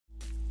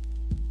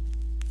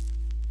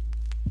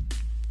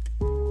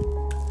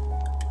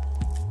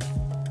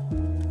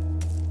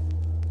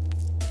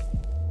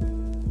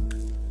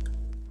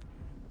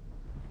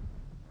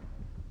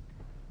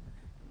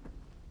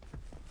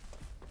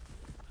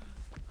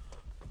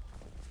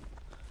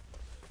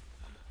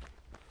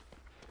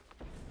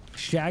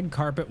shag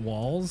carpet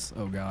walls.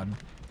 Oh God.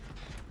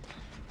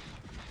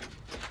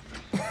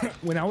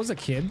 When I was a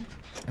kid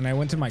and I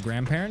went to my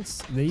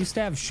grandparents, they used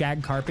to have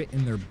shag carpet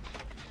in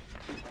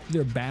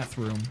their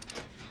bathroom.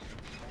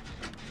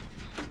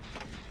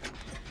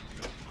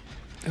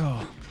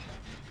 Oh.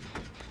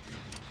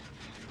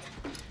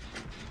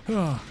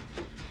 Oh.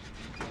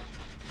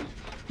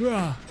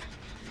 Ah.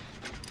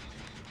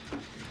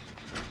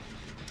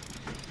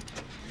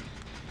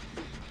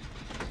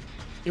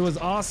 It was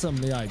awesome,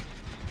 like,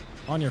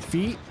 on your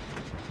feet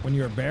when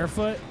you were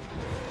barefoot.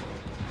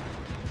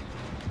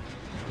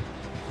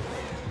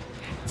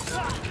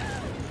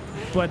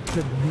 But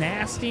the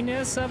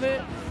nastiness of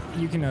it,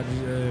 you can...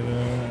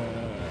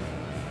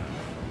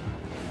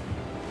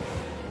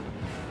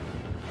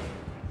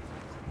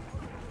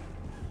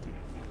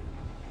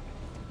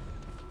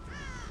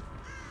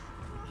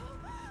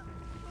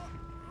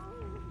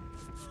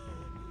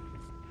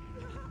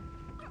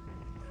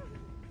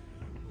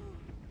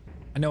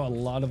 I know a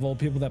lot of old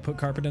people that put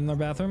carpet in their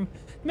bathroom.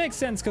 Makes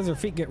sense because their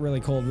feet get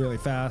really cold really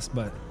fast,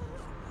 but...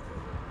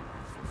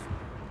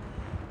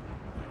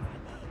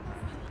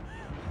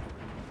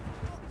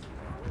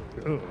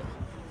 Ugh.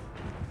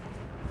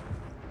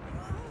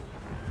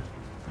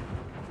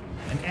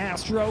 And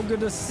Astro, good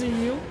to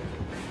see you.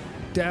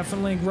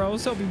 Definitely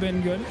gross. Hope you've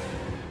been good.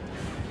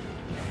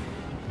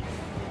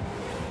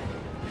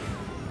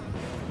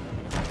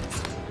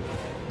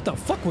 What the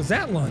fuck was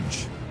that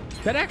lunge?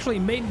 That actually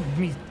made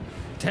me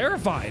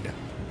terrified.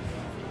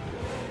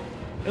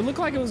 It looked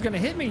like it was gonna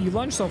hit me. You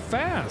lunged so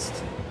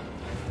fast.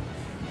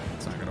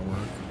 It's not gonna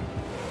work.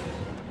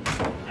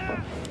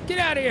 Get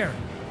out of here.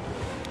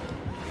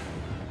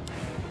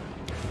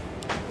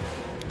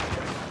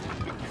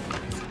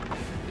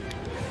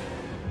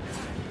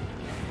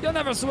 You'll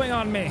never swing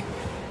on me.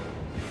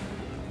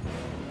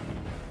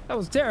 That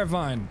was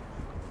terrifying.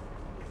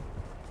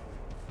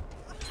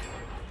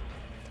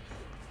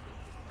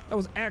 That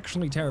was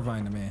actually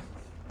terrifying to me.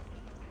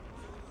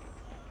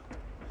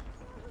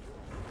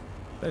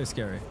 Very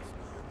scary.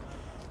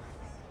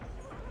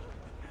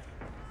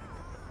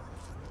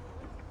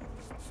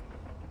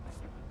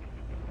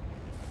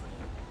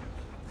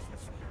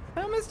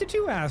 I missed it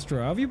too,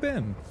 Astro. How have you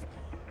been?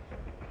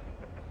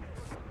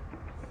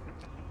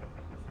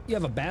 You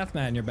have a bath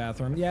mat in your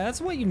bathroom. Yeah,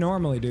 that's what you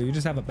normally do. You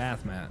just have a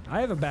bath mat.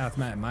 I have a bath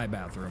mat in my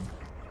bathroom,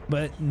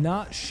 but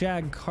not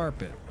shag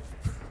carpet.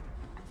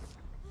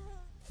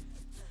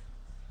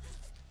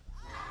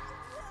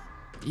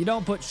 You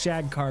don't put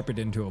shag carpet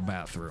into a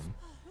bathroom.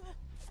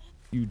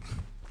 You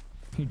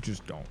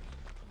just don't.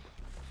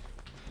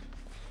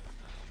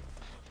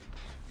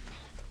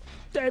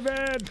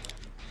 David!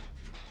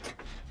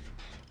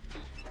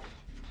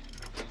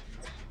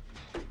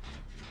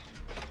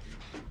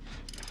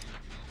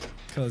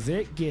 Because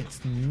it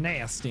gets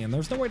nasty and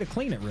there's no way to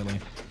clean it really.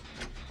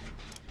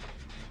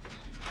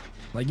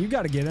 Like, you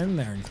got to get in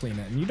there and clean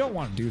it, and you don't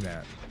want to do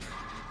that.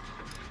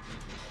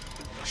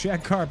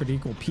 Shag carpet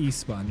equal pee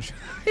sponge.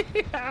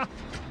 Yeah.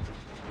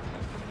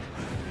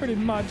 Pretty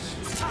much.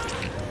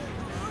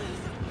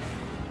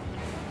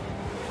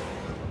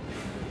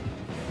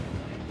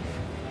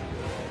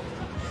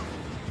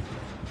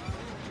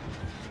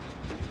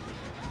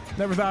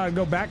 Never thought I'd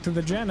go back to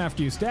the gen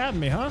after you stabbed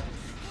me, huh?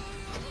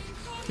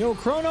 Yo,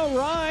 Chrono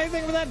Rye,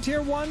 thank you for that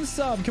tier 1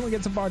 sub. Can we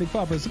get some party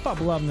puppers? Some pup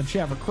love in the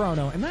chat for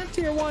Chrono. And that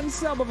tier 1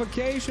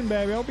 subification,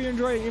 baby. Hope you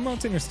enjoy your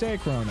emotes in your stay,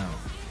 Chrono.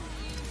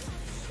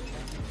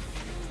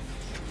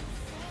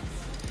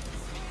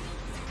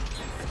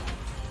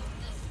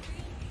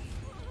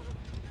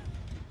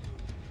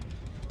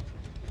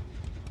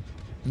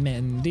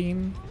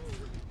 Mending.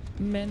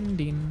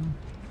 Mending.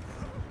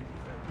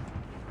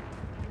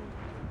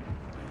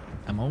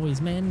 I'm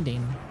always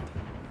mending.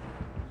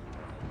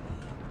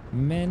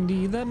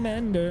 Mandy the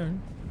Mender.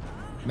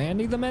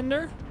 Mandy the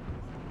Mender?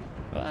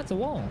 Oh, that's a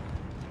wall.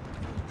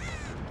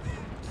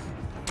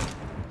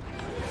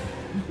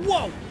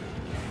 Whoa!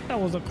 That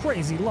was a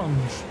crazy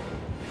lunge.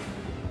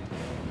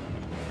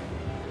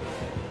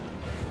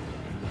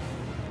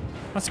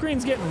 My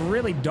screen's getting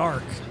really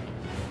dark.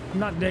 I'm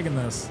not digging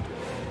this.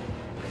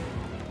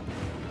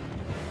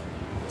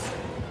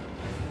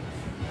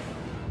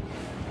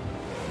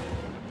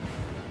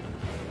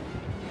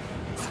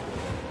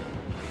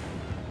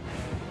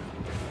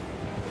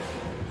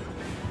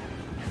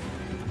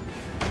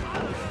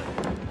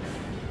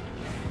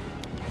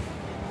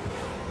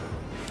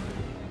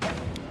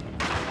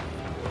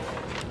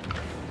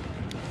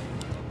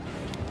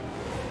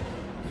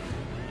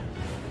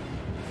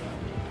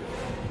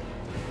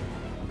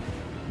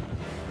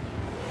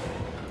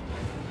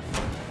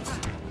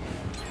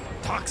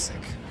 Toxic.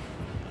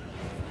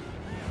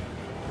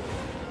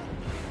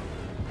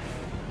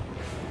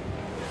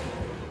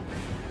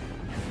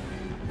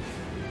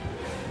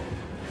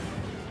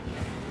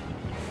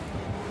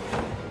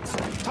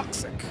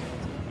 Toxic.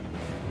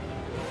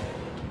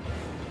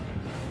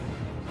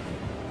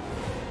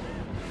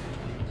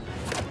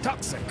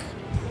 Toxic.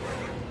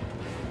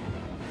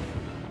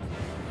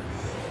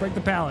 Break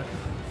the pallet.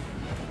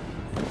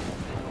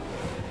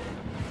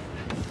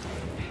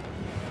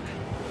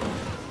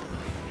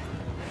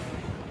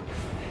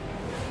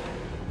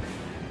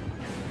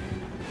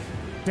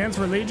 Dance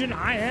for Legion?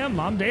 I am.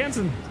 I'm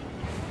dancing.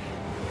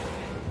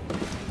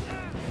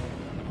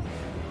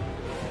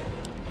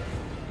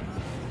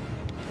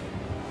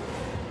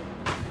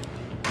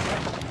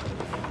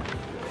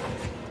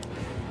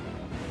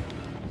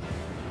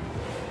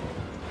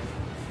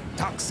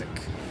 Toxic.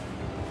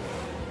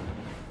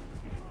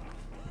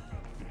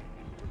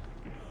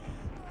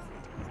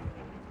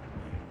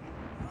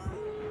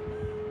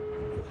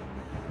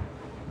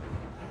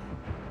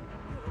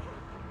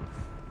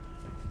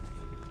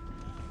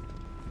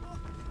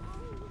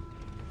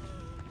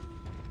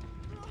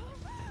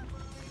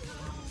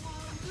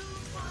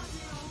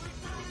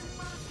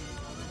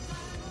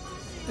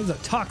 This is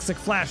a toxic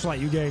flashlight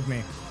you gave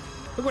me.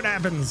 Look what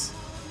happens.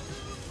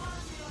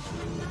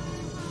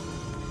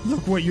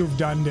 Look what you've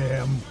done to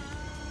him.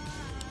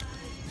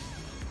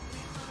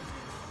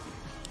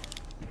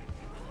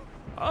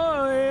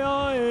 Oh,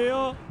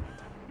 yeah.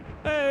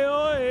 Hey,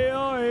 oh,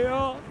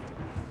 yeah.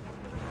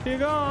 You're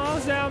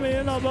gonna stab me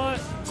in the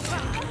butt.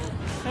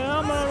 And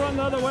I'm gonna run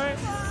the other way.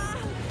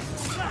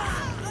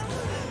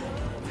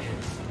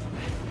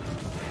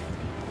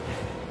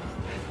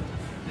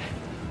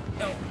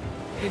 No.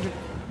 Agent.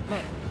 No.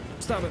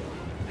 Stop it.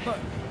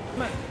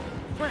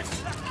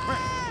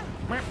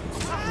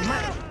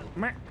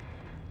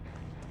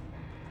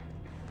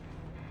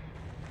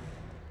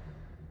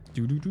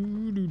 Do do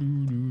do do do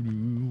do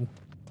do.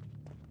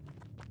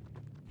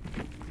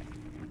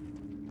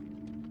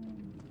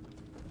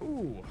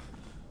 Ooh.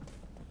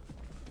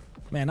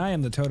 Man, I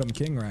am the totem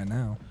king right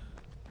now.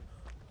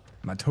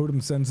 My totem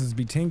senses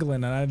be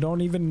tingling and I don't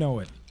even know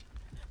it.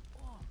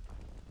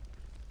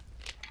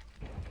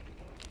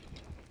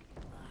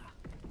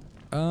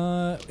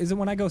 Is it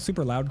when I go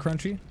super loud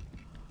crunchy?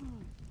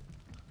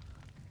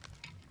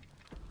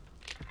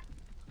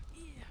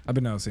 I've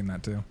been noticing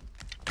that too.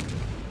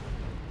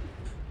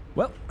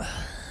 Well,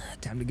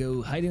 time to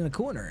go hide in a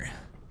corner.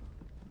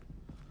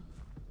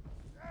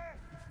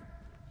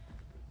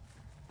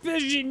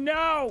 Fishy,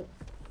 no!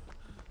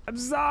 I'm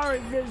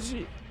sorry,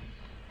 Fishy.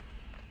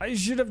 I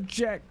should have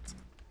checked.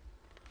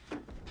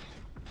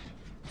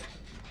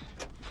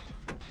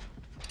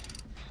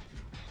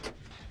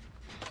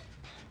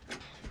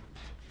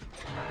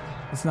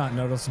 It's not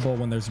noticeable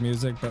when there's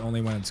music, but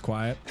only when it's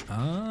quiet.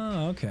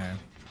 Ah, okay.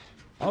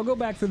 I'll go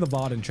back through the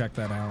VOD and check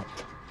that out.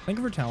 Thank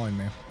you for telling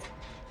me.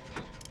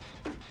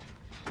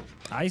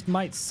 I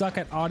might suck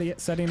at audio,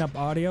 setting up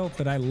audio,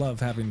 but I love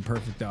having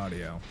perfect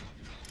audio.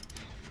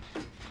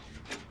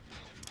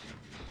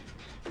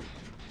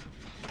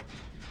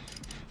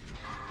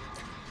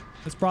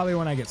 It's probably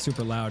when I get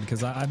super loud,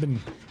 because I've been...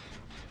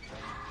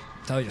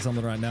 tell you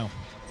something right now.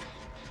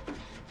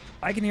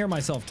 I can hear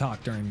myself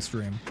talk during the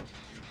stream.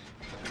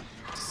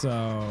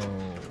 So,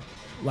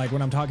 like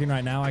when I'm talking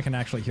right now, I can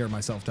actually hear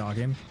myself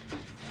talking.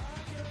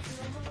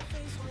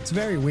 It's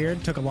very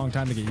weird. Took a long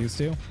time to get used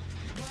to.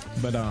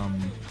 But, I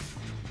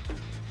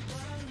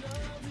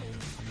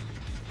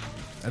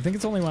think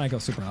it's only when I go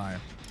super high.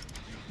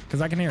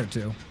 Because I can hear it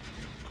too.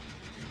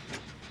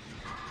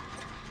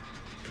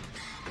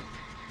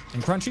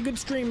 And Crunchy, good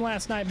stream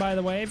last night, by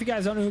the way. If you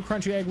guys don't know who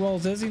Crunchy Egg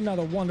Rolls is, he's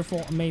another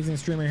wonderful, amazing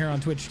streamer here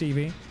on Twitch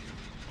TV.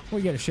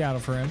 We get a shout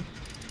out for him.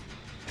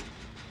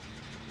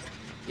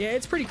 Yeah,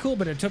 it's pretty cool,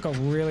 but it took a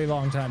really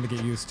long time to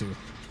get used to.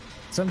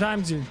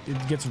 Sometimes it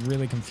gets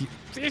really confused.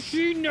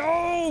 Fishy,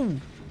 no!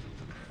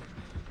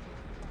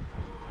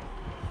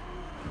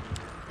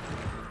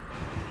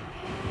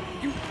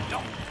 You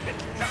don't.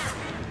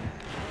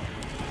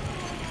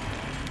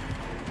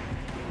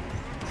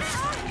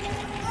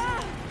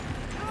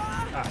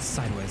 Ah,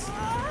 sideways.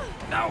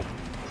 No!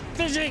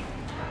 Fishy!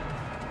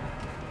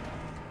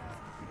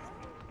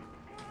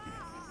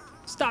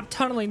 Stop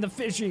tunneling the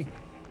fishy!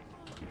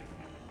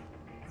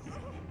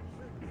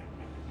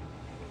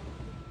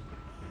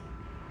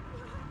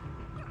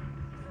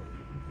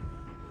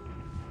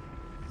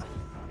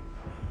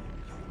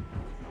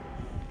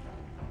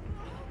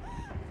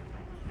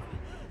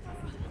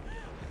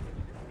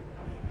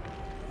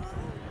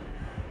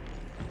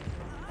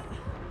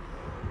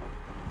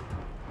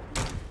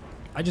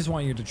 I just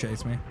want you to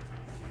chase me.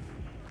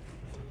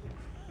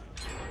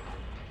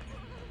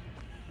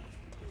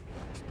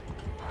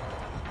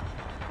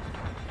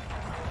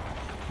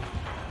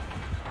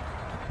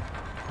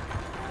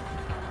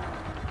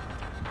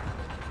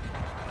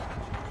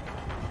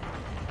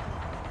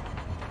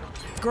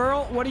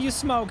 Girl, what are you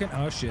smoking?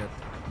 Oh shit.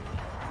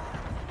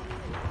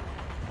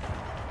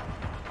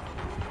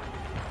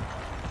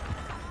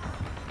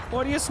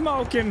 What are you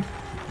smoking?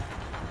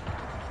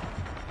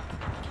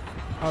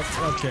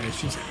 Oh, okay,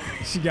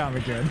 she got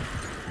me good.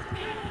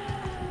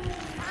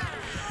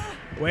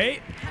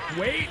 Wait,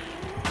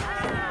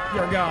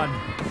 you're gone.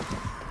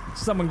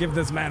 Someone give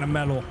this man a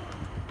medal.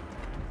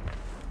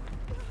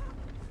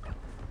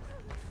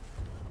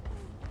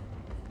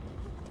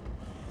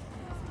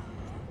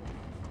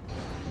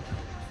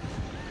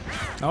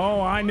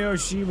 Oh, I know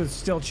she was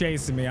still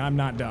chasing me. I'm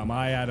not dumb.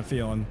 I had a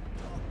feeling.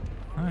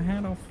 I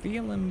had a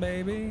feeling,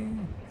 baby.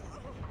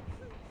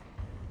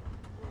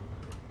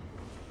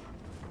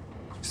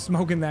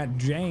 Smoking that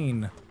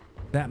Jane.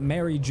 That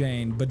Mary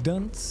Jane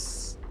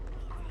badunce.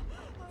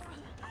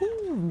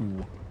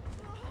 Ooh.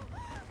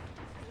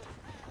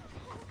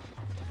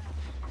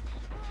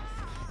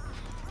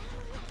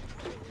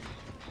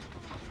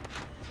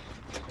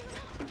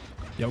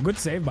 Yo, good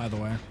save, by the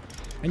way.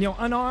 And yo,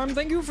 Unarmed,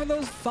 thank you for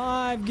those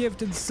 5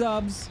 gifted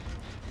subs.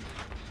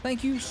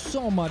 Thank you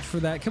so much for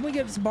that. Can we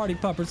get some party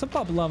puppers? Some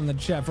pup love in the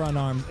chat for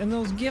Unarmed. And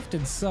those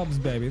gifted subs,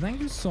 baby. Thank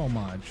you so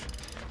much.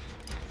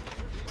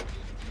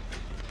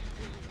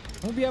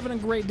 Hope you're having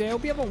a great day.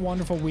 Hope you have a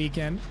wonderful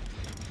weekend.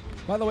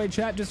 By the way,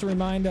 chat, just to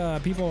remind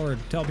people or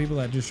tell people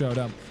that just showed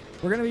up,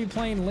 we're going to be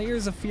playing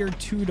Layers of Fear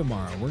 2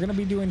 tomorrow. We're going to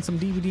be doing some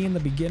DVD in the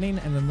beginning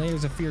and then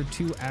Layers of Fear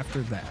 2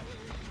 after that.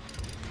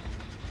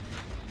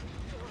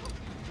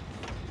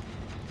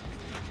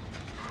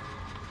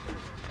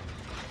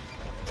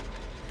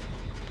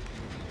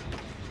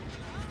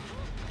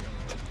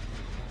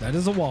 That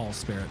is a wall,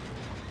 Spirit.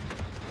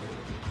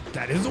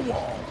 That is a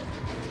wall.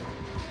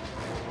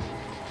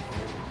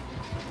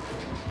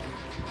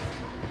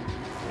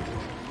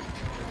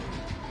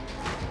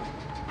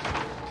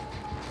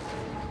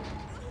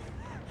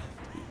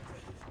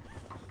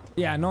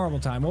 Yeah, normal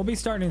time. We'll be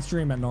starting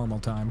stream at normal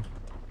time.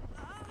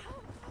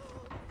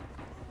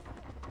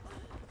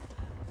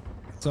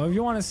 So if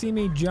you want to see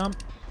me jump,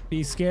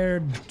 be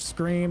scared,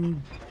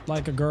 scream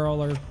like a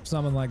girl or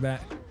something like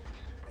that,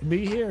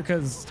 be here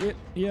because it,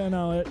 you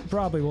know, it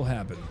probably will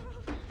happen.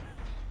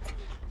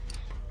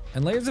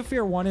 And Layers of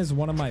Fear 1 is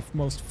one of my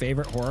most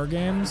favorite horror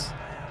games,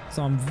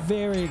 so I'm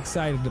very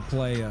excited to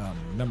play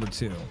number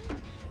 2.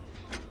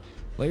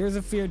 Layers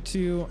of Fear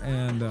 2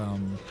 and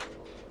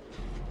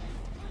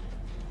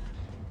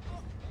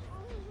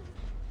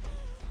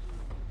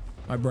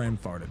my brain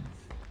farted.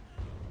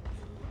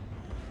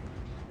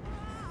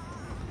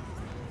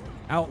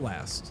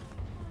 Outlast.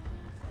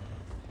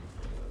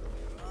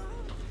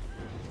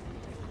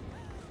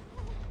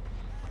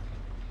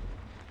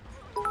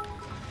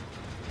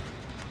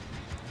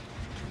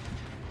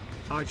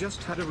 I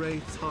just had a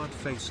wraith hard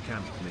face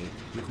camp me,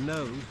 with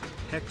Node,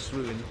 Hex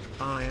Ruin,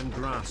 Iron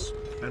Grasp,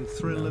 and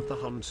Thrill of the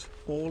Hunt.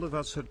 All of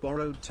us had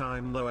borrowed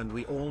time though and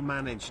we all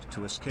managed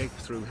to escape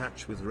through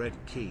hatch with red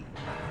key.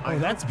 Oh,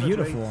 that's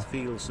beautiful. Wraith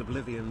feels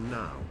oblivion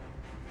now.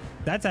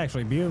 That's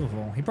actually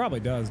beautiful. He probably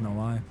does, no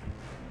lie.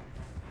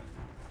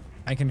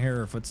 I can hear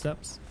her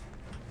footsteps.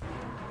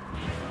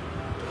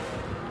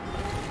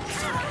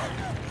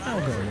 I'll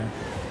go here.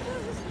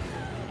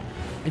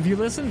 If you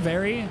listen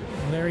very,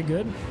 very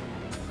good,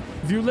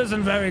 if you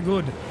listen very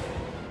good,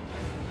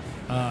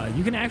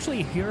 you can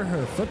actually hear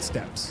her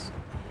footsteps.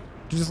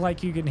 Just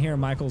like you can hear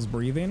Michael's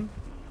breathing.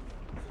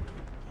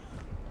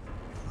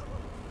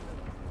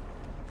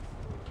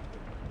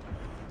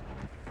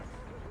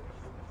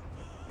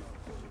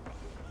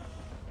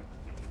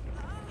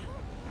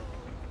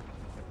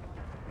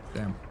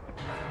 Damn.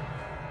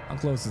 How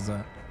close is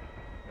that?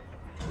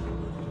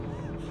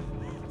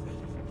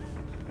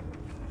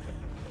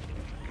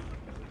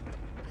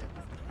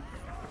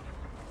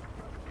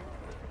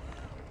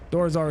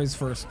 Door's always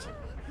first.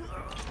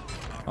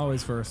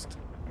 Always first.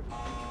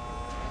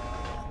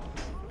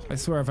 I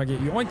swear if I get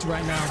yoinked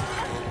right now,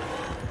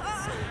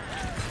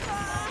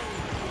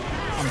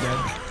 I'm dead.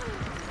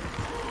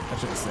 I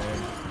should have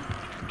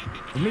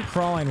saved. Me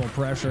crawling will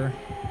pressure.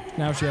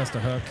 Now she has to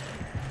hook.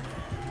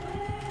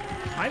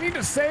 I need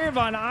to save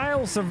on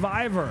Isle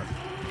Survivor.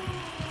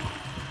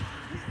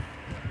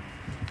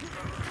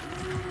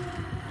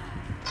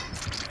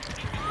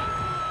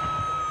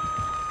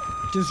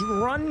 Just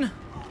run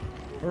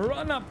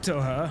up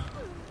to her.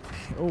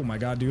 Oh my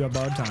God, do you have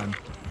borrowed time?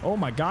 Oh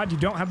my God, you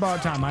don't have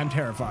borrowed time. I'm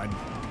terrified.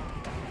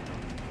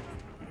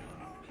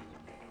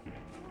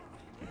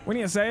 We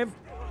need a save.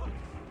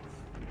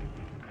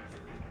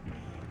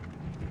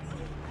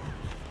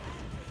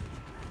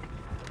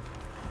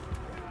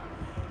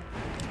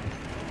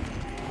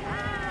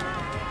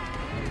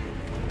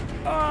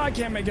 Oh, I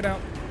can't make it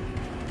out.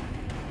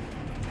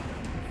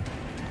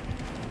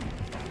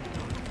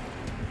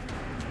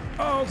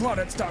 Oh,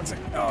 Claudette's toxic.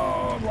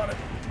 Oh, Claudette.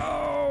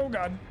 Oh,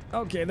 God.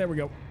 Okay, there we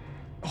go.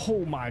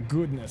 Oh, my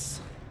goodness.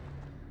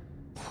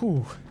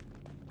 Whew.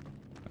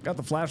 I got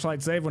the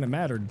flashlight saved when it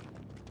mattered.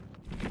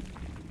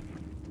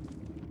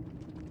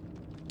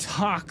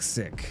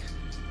 Toxic.